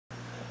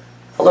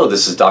Hello,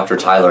 this is Dr.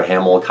 Tyler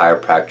Hamill,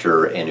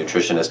 chiropractor and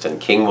nutritionist in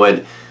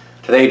Kingwood.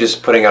 Today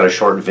just putting out a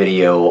short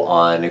video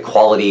on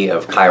quality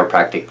of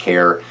chiropractic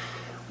care.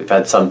 We've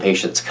had some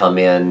patients come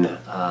in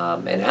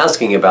and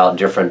asking about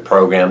different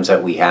programs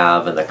that we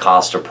have and the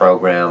cost of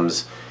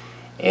programs.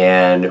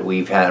 And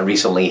we've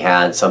recently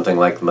had something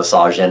like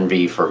Massage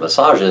Envy for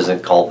massages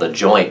and called The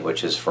Joint,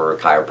 which is for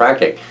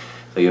chiropractic.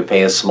 So you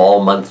pay a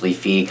small monthly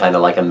fee, kind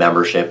of like a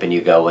membership, and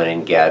you go in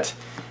and get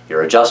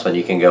your adjustment.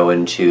 You can go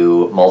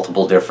into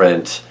multiple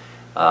different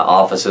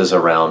offices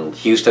around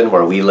Houston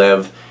where we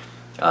live.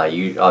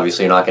 You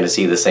obviously are not going to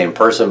see the same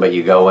person, but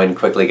you go in,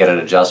 quickly get an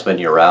adjustment,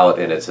 you're out,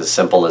 and it's as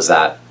simple as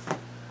that.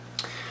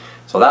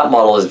 So that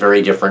model is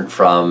very different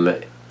from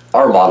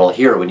our model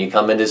here. When you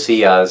come in to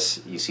see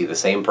us, you see the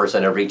same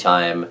person every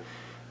time.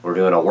 We're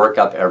doing a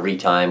workup every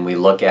time. We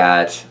look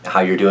at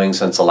how you're doing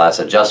since the last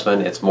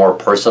adjustment. It's more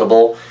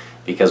personable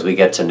because we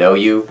get to know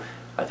you.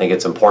 I think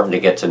it's important to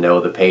get to know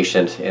the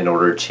patient in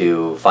order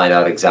to find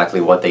out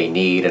exactly what they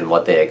need and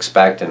what they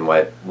expect and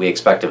what we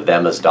expect of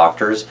them as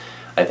doctors.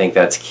 I think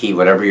that's key.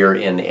 Whenever you're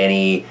in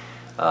any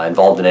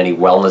involved in any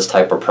wellness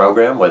type of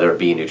program, whether it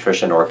be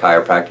nutrition or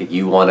chiropractic,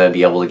 you want to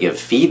be able to give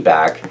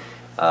feedback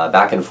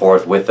back and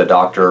forth with the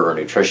doctor or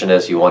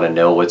nutritionist. You want to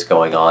know what's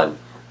going on.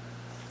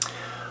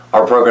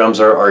 Our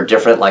programs are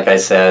different, like I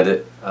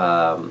said.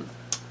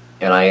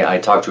 And I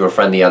talked to a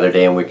friend the other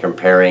day and we're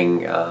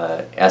comparing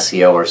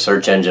SEO or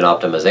search engine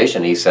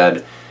optimization. He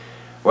said,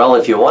 well,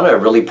 if you want to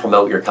really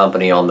promote your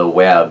company on the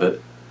web,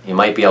 you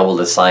might be able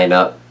to sign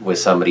up with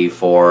somebody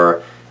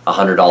for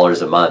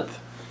 $100 a month.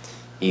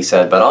 He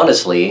said, but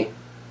honestly,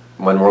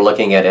 when we're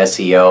looking at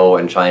SEO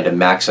and trying to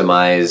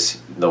maximize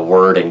the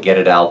word and get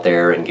it out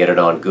there and get it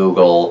on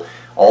Google,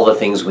 all the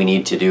things we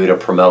need to do to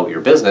promote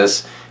your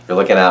business, you're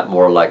looking at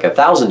more like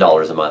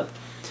 $1,000 a month.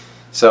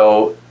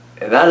 So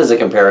that is a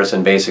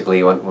comparison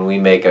basically when we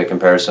make a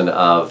comparison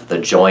of The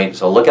Joint.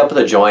 So look up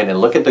The Joint and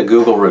look at the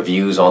Google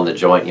reviews on The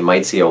Joint. You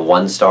might see a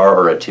 1-star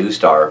or a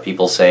 2-star.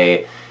 People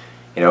say,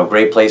 you know,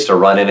 great place to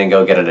run in and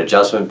go get an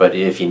adjustment, but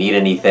if you need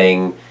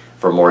anything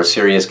for more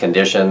serious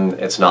condition,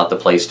 it's not the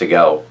place to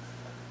go.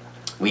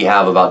 We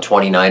have about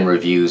 29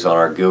 reviews on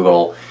our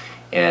Google,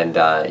 and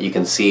you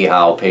can see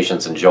how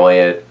patients enjoy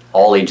it.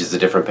 All ages of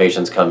different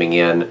patients coming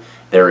in,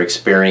 their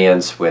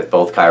experience with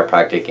both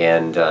chiropractic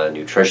and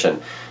nutrition.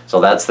 So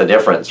that's the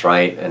difference,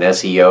 right? An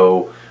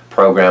SEO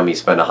program, you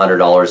spend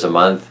 $100 a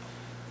month,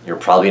 you're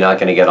probably not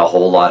going to get a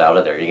whole lot out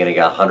of there. You're going to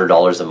get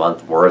 $100 a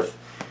month worth.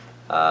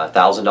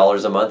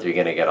 $1,000 a month, you're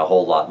going to get a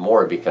whole lot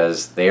more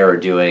because they are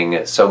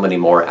doing so many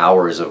more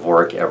hours of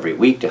work every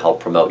week to help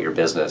promote your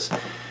business.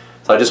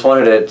 So I just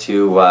wanted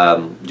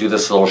to do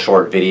this little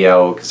short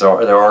video because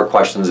there are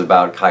questions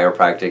about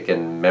chiropractic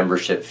and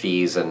membership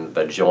fees and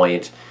The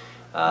Joint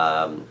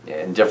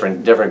and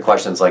different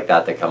questions like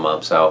that come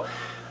up. So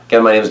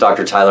again, my name is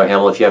Dr. Tyler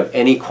Hamill. If you have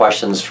any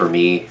questions for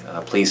me,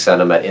 please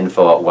send them at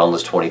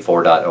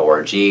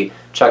info@wellness24.org.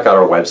 Check out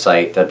our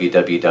website,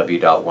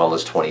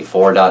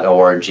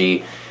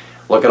 www.wellness24.org.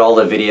 Look at all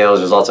the videos.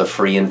 There's lots of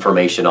free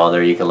information on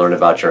there. You can learn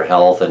about your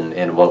health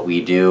and what we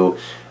do.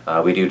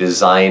 We do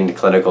designed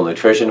clinical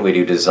nutrition. We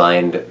do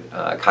designed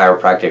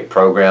chiropractic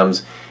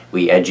programs.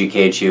 We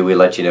educate you. We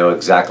let you know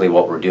exactly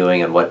what we're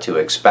doing and what to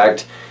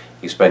expect.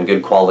 You spend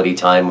good quality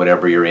time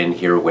whenever you're in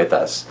here with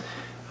us.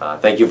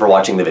 Thank you for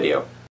watching the video.